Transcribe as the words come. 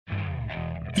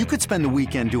You could spend the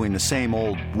weekend doing the same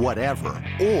old whatever,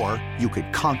 or you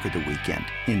could conquer the weekend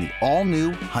in the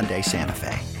all-new Hyundai Santa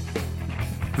Fe.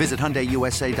 Visit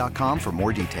HyundaiUSA.com for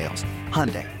more details.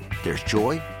 Hyundai, there's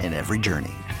joy in every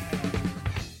journey.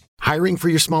 Hiring for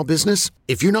your small business?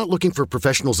 If you're not looking for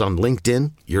professionals on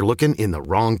LinkedIn, you're looking in the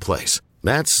wrong place.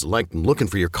 That's like looking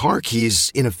for your car keys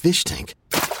in a fish tank.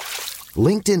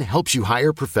 LinkedIn helps you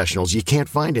hire professionals you can't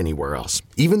find anywhere else,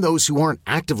 even those who aren't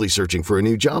actively searching for a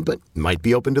new job but might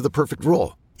be open to the perfect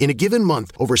role. In a given month,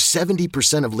 over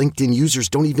 70% of LinkedIn users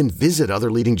don't even visit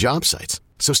other leading job sites.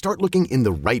 So start looking in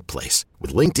the right place.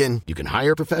 With LinkedIn, you can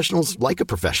hire professionals like a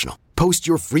professional. Post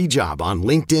your free job on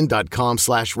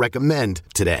linkedin.com/recommend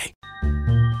today.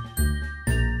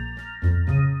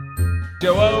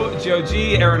 Joe O, Joe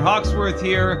G, Aaron Hawksworth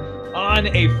here on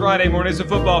a Friday morning. It's a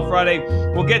football Friday.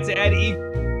 We'll get to Eddie,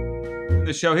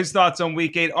 the show, his thoughts on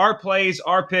Week 8, our plays,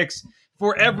 our picks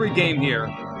for every game here.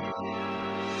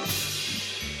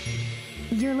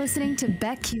 You're listening to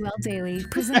BetQL Daily,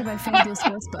 presented by FanDuel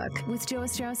Sportsbook, with Joe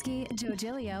Ostrowski, Joe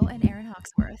Giglio, and Aaron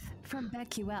Hawksworth from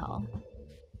BetQL.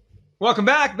 Welcome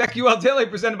back. BetQL Daily,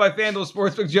 presented by FanDuel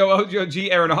Sportsbook. Joe O, Joe G,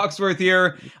 Aaron Hawksworth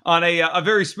here on a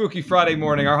very spooky Friday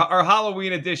morning, our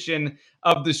Halloween edition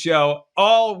of the show.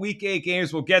 All Week 8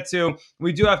 games we'll get to.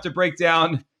 We do have to break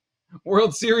down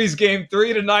World Series Game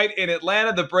 3 tonight in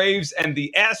Atlanta, the Braves and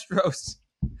the Astros.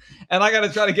 And I got to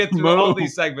try to get through all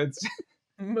these segments.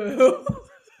 Moo.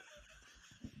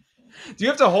 Do you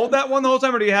have to hold that one the whole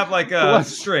time, or do you have like a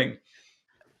string?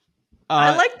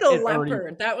 I like the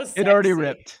leopard. That was sexy. It already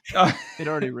ripped. It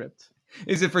already ripped.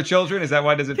 Is it for children? Is that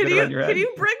why it doesn't fit around your head? Can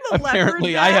you bring the leopard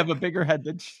Apparently, back? I have a bigger head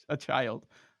than a child.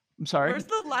 I'm sorry. Where's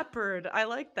the leopard? I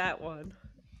like that one.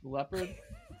 Leopard?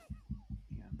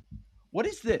 Yeah. What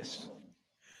is this?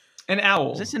 An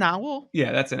owl. Is this an owl?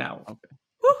 Yeah, that's an owl. Okay.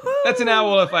 Woo-hoo! That's an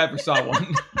owl if I ever saw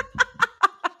one.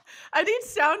 I need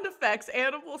sound effects.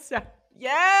 Animal sound.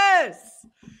 Yes.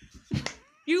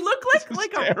 You look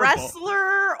like a terrible.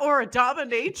 wrestler or a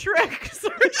dominatrix.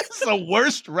 It's the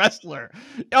worst wrestler.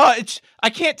 I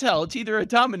can't tell. It's either a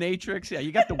dominatrix. Yeah,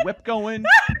 you got the whip going,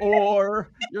 or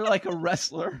you're like a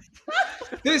wrestler.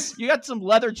 You got some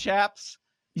leather chaps.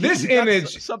 This You got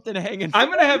image, something hanging. I'm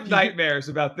gonna have nightmares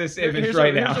about this image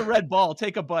right now. Here's a red ball.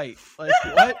 Take a bite. Like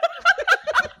what?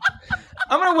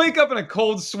 I'm gonna wake up in a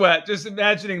cold sweat just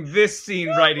imagining this scene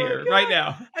right here, right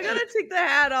now. I gotta take the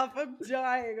hat off. I'm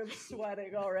dying. I'm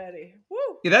sweating already. Woo.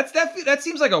 Yeah, that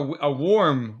seems like a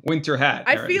warm winter hat.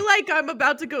 I Aaron. feel like I'm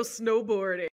about to go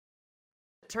snowboarding.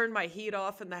 Turn my heat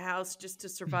off in the house just to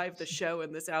survive the show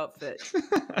in this outfit.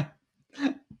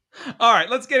 All right,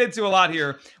 let's get into a lot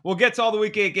here. We'll get to all the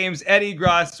Week 8 games, Eddie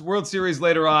Gross, World Series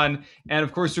later on, and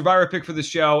of course, Survivor pick for the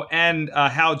show, and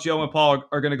how Joe and Paul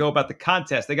are going to go about the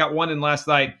contest. They got one in last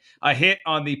night, a hit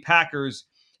on the Packers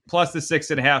plus the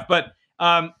 6.5. But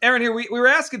Aaron, here we were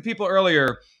asking people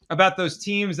earlier about those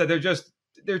teams that they're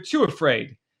too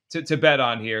afraid to bet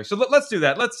on here. So let's do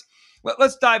that. Let's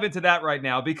dive into that right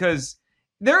now, because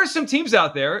there are some teams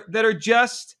out there that are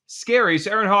just scary.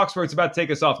 So Aaron Hawksworth's about to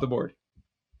take us off the board.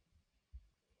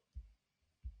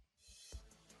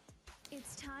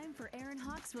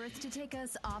 Hawksworth to take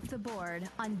us off the board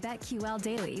on BetQL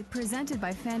Daily, presented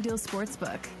by FanDuel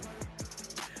Sportsbook.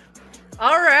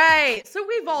 All right. So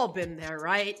we've all been there,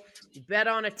 right? You bet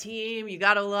on a team, you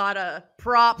got a lot of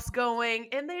props going,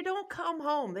 and they don't come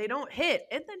home. They don't hit.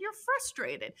 And then you're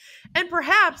frustrated. And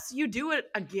perhaps you do it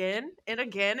again and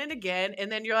again and again.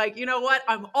 And then you're like, you know what?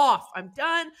 I'm off. I'm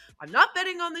done. I'm not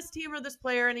betting on this team or this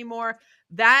player anymore.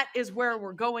 That is where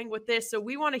we're going with this. So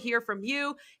we want to hear from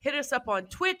you. Hit us up on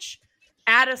Twitch.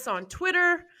 Add us on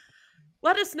Twitter.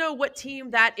 Let us know what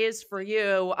team that is for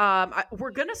you.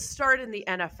 We're going to start in the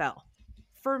NFL.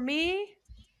 For me,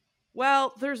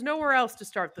 well, there's nowhere else to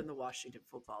start than the Washington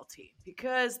football team,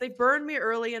 because they burned me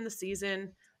early in the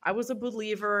season. I was a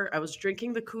believer. I was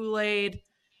drinking the Kool-Aid,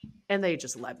 and they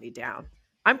just let me down.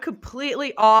 I'm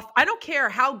completely off. I don't care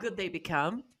how good they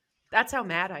become. That's how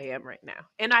mad I am right now.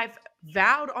 And I've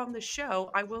vowed on the show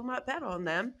I will not bet on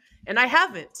them. And I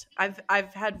haven't.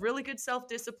 I've had really good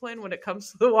self-discipline when it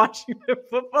comes to the Washington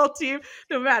football team.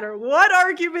 No matter what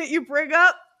argument you bring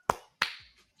up,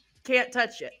 can't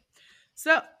touch it.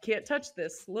 So, can't touch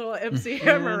this little MC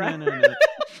Hammer reference.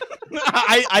 No.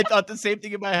 I thought the same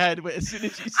thing in my head as soon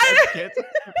as you said can't.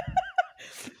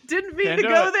 Didn't mean to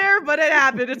go there, but it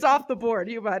happened. It's off the board.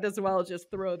 You might as well just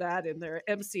throw that in there.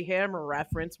 MC Hammer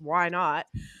reference. Why not?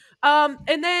 And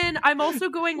then I'm also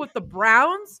going with the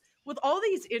Browns. With all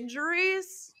these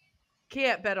injuries,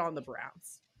 can't bet on the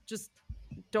Browns. Just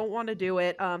don't want to do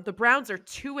it. The Browns are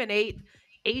 2-8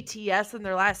 ATS in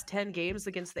their last 10 games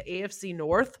against the AFC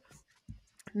North.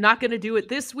 Not going to do it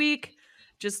this week.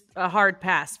 Just a hard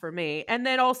pass for me. And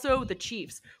then also the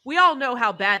Chiefs. We all know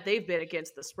how bad they've been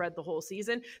against the spread the whole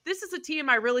season. This is a team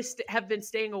I really have been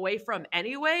staying away from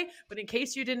anyway. But in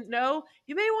case you didn't know,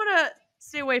 you may want to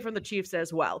stay away from the Chiefs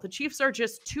as well. The Chiefs are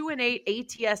just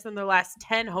 2-8 ATS in their last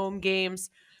 10 home games.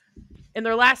 In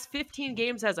their last 15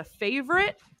 games as a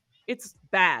favorite, it's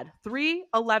bad.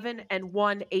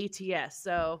 3-11-1 ATS.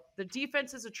 So the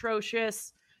defense is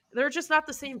atrocious. They're just not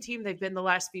the same team they've been the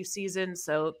last few seasons,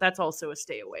 so that's also a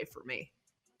stay away for me.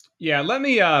 Yeah, let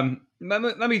me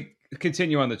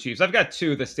continue on the Chiefs. I've got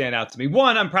two that stand out to me.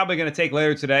 One, I'm probably going to take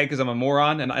later today because I'm a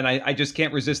moron and I just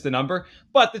can't resist the number.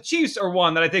 But the Chiefs are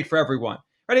one that I think for everyone,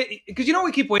 right? Because you know what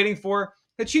we keep waiting for?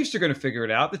 The Chiefs are going to figure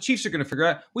it out. The Chiefs are going to figure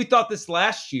it out. We thought this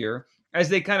last year as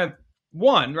they kind of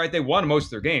won, right? They won most of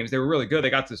their games. They were really good. They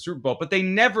got to the Super Bowl, but they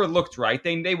never looked right.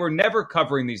 They were never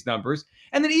covering these numbers.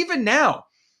 And then even now,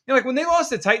 like when they lost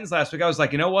the Titans last week, I was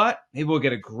like, you know what? Maybe we'll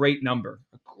get a great number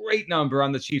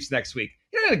on the Chiefs next week.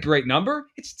 You're not a great number.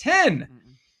 It's 10.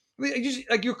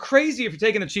 You're crazy if you're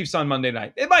taking the Chiefs on Monday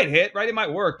night. It might hit, right? It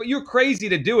might work, but you're crazy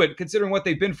to do it considering what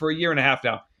they've been for a year and a half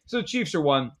now. So the Chiefs are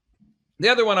one. The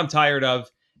other one I'm tired of,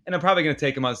 and I'm probably going to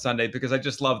take them on Sunday because I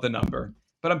just love the number,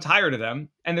 but I'm tired of them,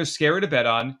 and they're scary to bet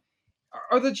on,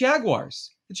 are the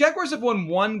Jaguars. The Jaguars have won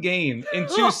one game in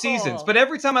 2 seasons, but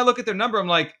every time I look at their number, I'm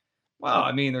like, well,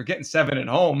 I mean, they're getting 7 at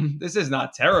home. This is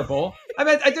not terrible. I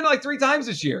mean, I did it like 3 times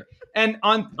this year. And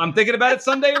I'm thinking about it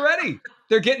Sunday already.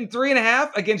 They're getting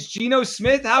 3.5 against Geno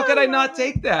Smith. How could I not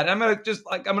take that? I'm going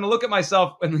to look at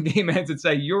myself when the game ends and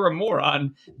say, you're a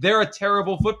moron. They're a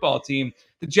terrible football team.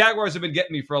 The Jaguars have been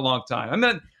getting me for a long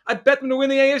time. I bet them to win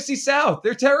the AFC South.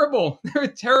 They're terrible. They're a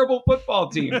terrible football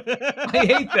team. I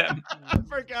hate them. I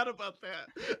forgot about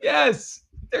that. Yes,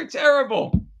 they're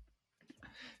terrible.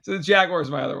 So the Jaguars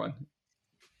are my other one.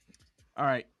 All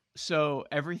right. So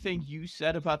everything you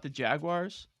said about the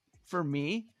Jaguars, for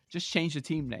me, just change the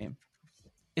team name.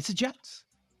 It's the Jets.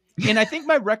 And I think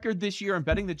my record this year in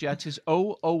betting the Jets is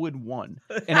 0-1.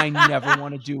 And I never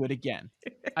want to do it again.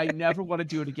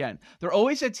 They're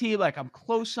always a team like I'm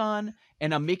close on,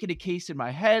 and I'm making a case in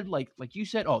my head. Like you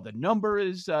said, oh, the number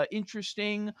is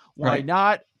interesting. Why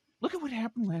not? Look at what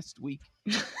happened last week.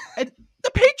 And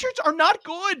the Patriots are not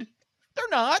good. They're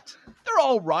not. They're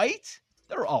all right.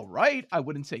 I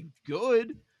wouldn't say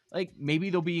good. Like maybe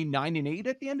they'll be 9-8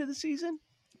 at the end of the season.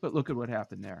 But look at what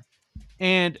happened there.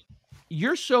 And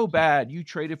you're so bad you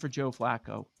traded for Joe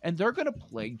Flacco. And they're going to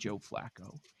play Joe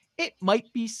Flacco. It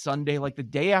might be Sunday, like the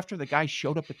day after the guy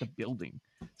showed up at the building.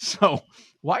 So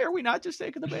why are we not just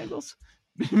taking the Bengals?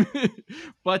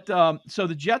 But so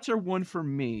the Jets are one for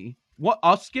me.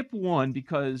 I'll skip one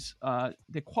because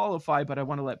they qualify, but I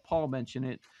want to let Paul mention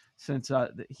it since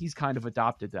he's kind of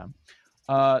adopted them.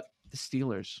 The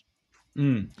Steelers.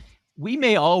 We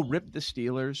may all rip the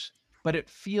Steelers, but it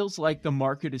feels like the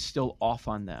market is still off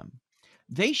on them.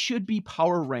 They should be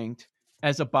power ranked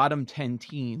as a bottom 10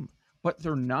 team, but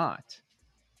they're not.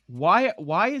 Why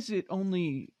is it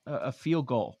only a field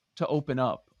goal to open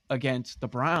up against the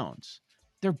Browns?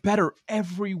 They're better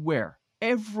everywhere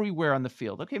on the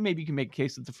field. Okay, maybe you can make a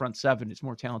case that the front seven is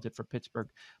more talented for Pittsburgh,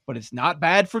 but it's not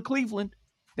bad for Cleveland.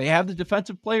 They have the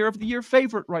defensive player of the year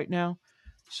favorite right now.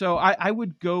 So I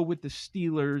would go with the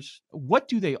Steelers. What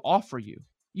do they offer you?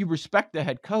 You respect the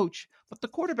head coach, but the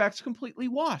quarterback's completely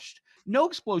washed. No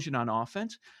explosion on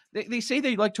offense. They say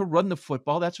they like to run the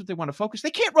football. That's what they want to focus.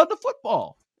 They can't run the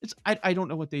football. I don't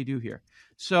know what they do here.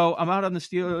 So I'm out on the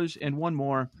Steelers. And one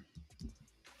more.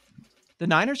 The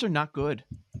Niners are not good.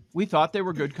 We thought they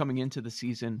were good coming into the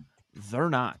season. They're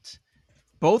not.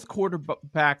 Both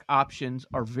quarterback options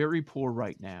are very poor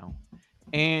right now.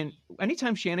 And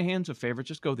anytime Shanahan's a favorite,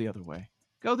 just go the other way.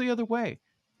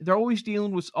 They're always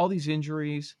dealing with all these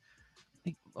injuries.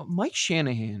 Like Mike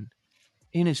Shanahan,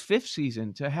 in his 5th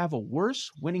season, to have a worse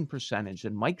winning percentage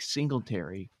than Mike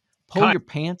Singletary. Pull your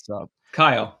pants up.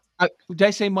 Kyle. Did I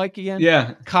say Mike again?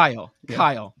 Yeah. Kyle. Yeah.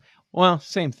 Kyle. Well,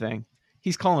 same thing.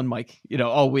 He's calling Mike,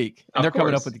 all week. And they're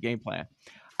coming up with the game plan.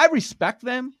 I respect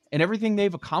them and everything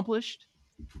they've accomplished.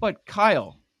 But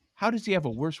Kyle, how does he have a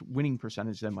worse winning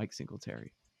percentage than Mike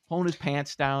Singletary? Pulling his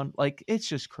pants down. Like, it's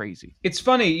just crazy. It's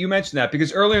funny you mentioned that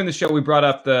because earlier in the show, we brought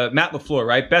up the Matt LaFleur,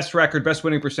 right? Best record, best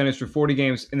winning percentage for 40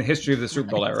 games in the history of the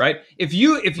Super Bowl era, right?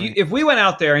 If we went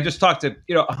out there and just talked to,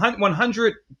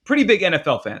 100 pretty big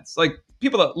NFL fans, like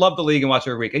people that love the league and watch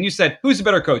every week, and you said, who's a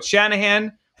better coach,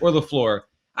 Shanahan or LaFleur?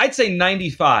 I'd say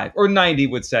 95 or 90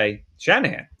 would say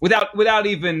Shanahan without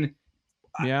even,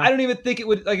 I don't even think it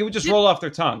would just roll off their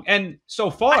tongue. And so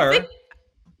far,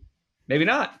 maybe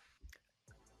not.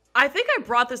 I think I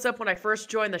brought this up when I first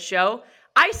joined the show.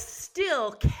 I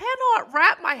still cannot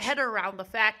wrap my head around the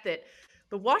fact that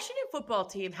the Washington football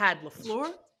team had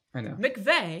LaFleur,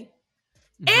 McVay,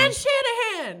 and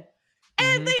Shanahan.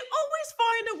 And they always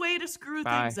find a way to screw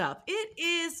things up. It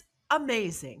is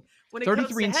amazing. When it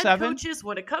comes to head coaches,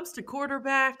 when it comes to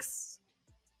quarterbacks,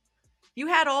 you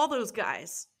had all those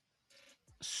guys.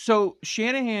 So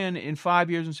Shanahan in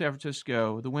 5 years in San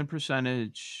Francisco, the win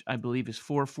percentage, I believe, is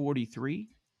 .443.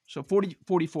 So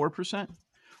 44%.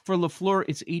 For LaFleur,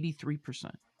 it's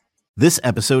 83%. This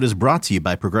episode is brought to you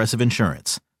by Progressive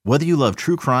Insurance. Whether you love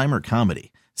true crime or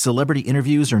comedy, celebrity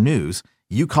interviews or news,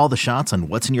 you call the shots on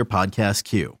what's in your podcast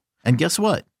queue. And guess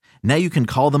what? Now you can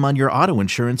call them on your auto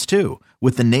insurance too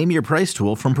with the Name Your Price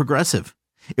tool from Progressive.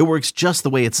 It works just the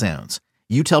way it sounds.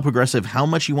 You tell Progressive how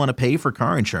much you want to pay for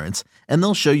car insurance, and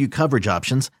they'll show you coverage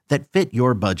options that fit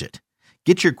your budget.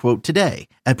 Get your quote today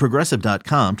at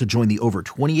Progressive.com to join the over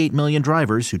 28 million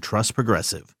drivers who trust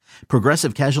Progressive.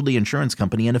 Progressive Casualty Insurance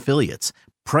Company and Affiliates.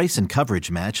 Price and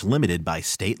coverage match limited by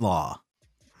state law.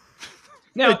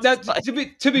 Now,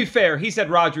 to be fair, he said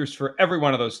Rodgers for every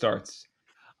one of those starts.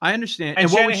 I understand.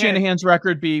 And what would Shanahan's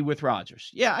record be with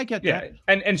Rodgers? Yeah, I get that.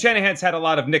 And Shanahan's had a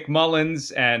lot of Nick Mullins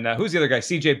and who's the other guy?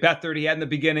 CJ Beathard he had in the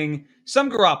beginning.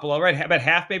 Some Garoppolo, right? About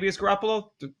half maybe is Garoppolo.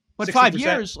 But 5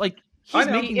 years, like he's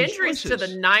making the injuries to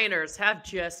the Niners have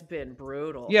just been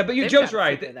brutal. Yeah, but Joe's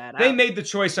right. They made the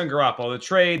choice on Garoppolo, the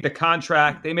trade, the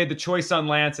contract. They made the choice on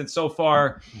Lance, and so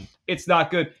far it's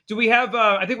not good. Do we have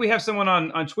I think we have someone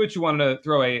on Twitch who wanted to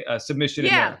throw a submission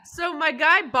in there. Yeah, so my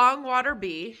guy Bongwater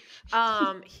B,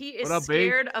 he is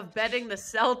scared of betting the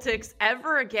Celtics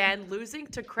ever again, losing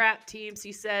to crap teams.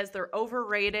 He says they're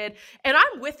overrated, and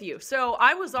I'm with you. So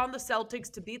I was on the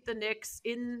Celtics to beat the Knicks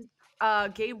in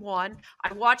game 1.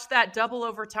 I watched that double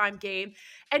overtime game,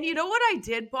 and you know what I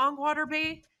did, Bongwater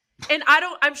B? And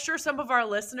I'm sure some of our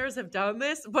listeners have done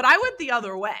this, but I went the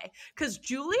other way because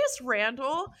Julius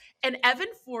Randle and Evan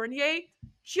Fournier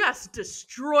just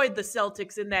destroyed the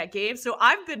Celtics in that game. So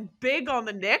I've been big on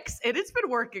the Knicks, and it's been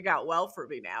working out well for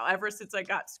me now. Ever since I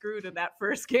got screwed in that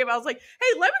first game, I was like,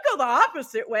 hey, let me go the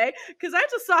opposite way because I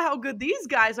just saw how good these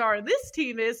guys are and this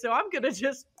team is. So I'm going to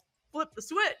just flip the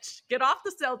switch, get off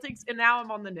the Celtics, and now I'm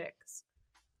on the Knicks.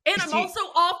 And I'm also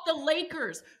off the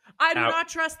Lakers. I do not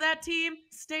trust that team.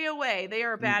 Stay away. They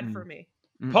are bad for me.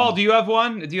 Paul, do you have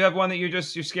one? Do you have one that you're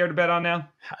scared to bet on now?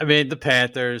 I mean, the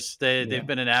Panthers, they've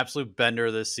been an absolute bender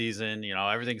this season. You know,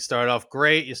 everything started off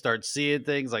great. You start seeing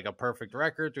things like a perfect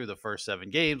record through the first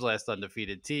 7 games, last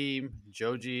undefeated team.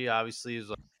 Joji obviously is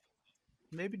like,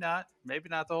 maybe not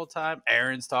the whole time.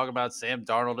 Aaron's talking about Sam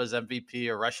Darnold as MVP,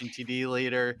 a rushing TD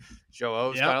leader. Joe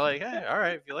O's kind of like, hey, all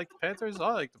right, if you like the Panthers,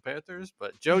 I like the Panthers.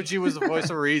 But Joji was the voice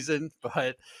of reason.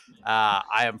 But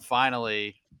I am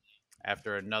finally,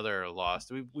 after another loss,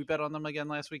 we bet on them again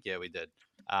last week? Yeah, we did.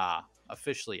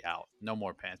 Officially out. No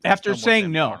more Panthers. After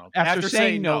saying no. After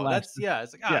saying no. It's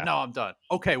like, no, I'm done.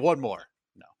 Okay, one more.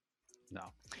 No.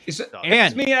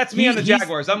 That's me on the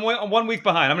Jaguars. I'm 1 week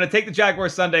behind. I'm going to take the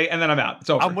Jaguars Sunday, and then I'm out. It's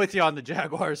over. I'm with you on the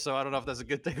Jaguars, so I don't know if that's a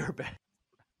good thing or bad.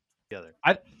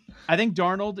 I think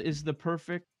Darnold is the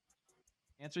perfect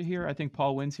answer here. I think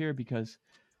Paul wins here because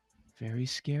very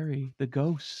scary. The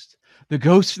ghost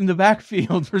in the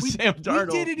backfield for Sam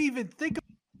Darnold. We didn't even think of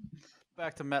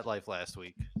back to MetLife last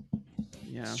week.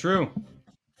 Yeah, it's true.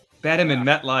 Bet him in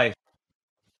MetLife.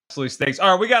 Absolutely stakes.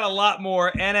 All right, we got a lot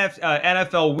more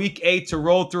NFL Week 8 to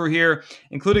roll through here,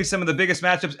 including some of the biggest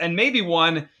matchups and maybe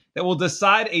one that will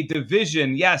decide a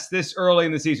division. Yes, this early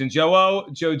in the season. Joe O,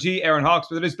 Joe G, Aaron Hawks,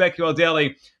 but it is BetQL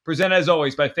Daily, presented as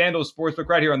always by FanDuel Sportsbook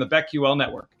right here on the BetQL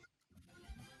Network.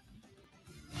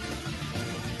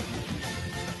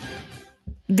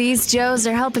 These Joes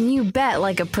are helping you bet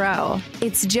like a pro.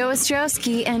 It's Joe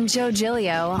Ostrowski and Joe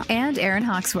Giglio and Aaron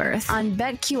Hawksworth on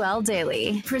BetQL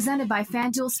Daily, presented by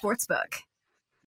FanDuel Sportsbook.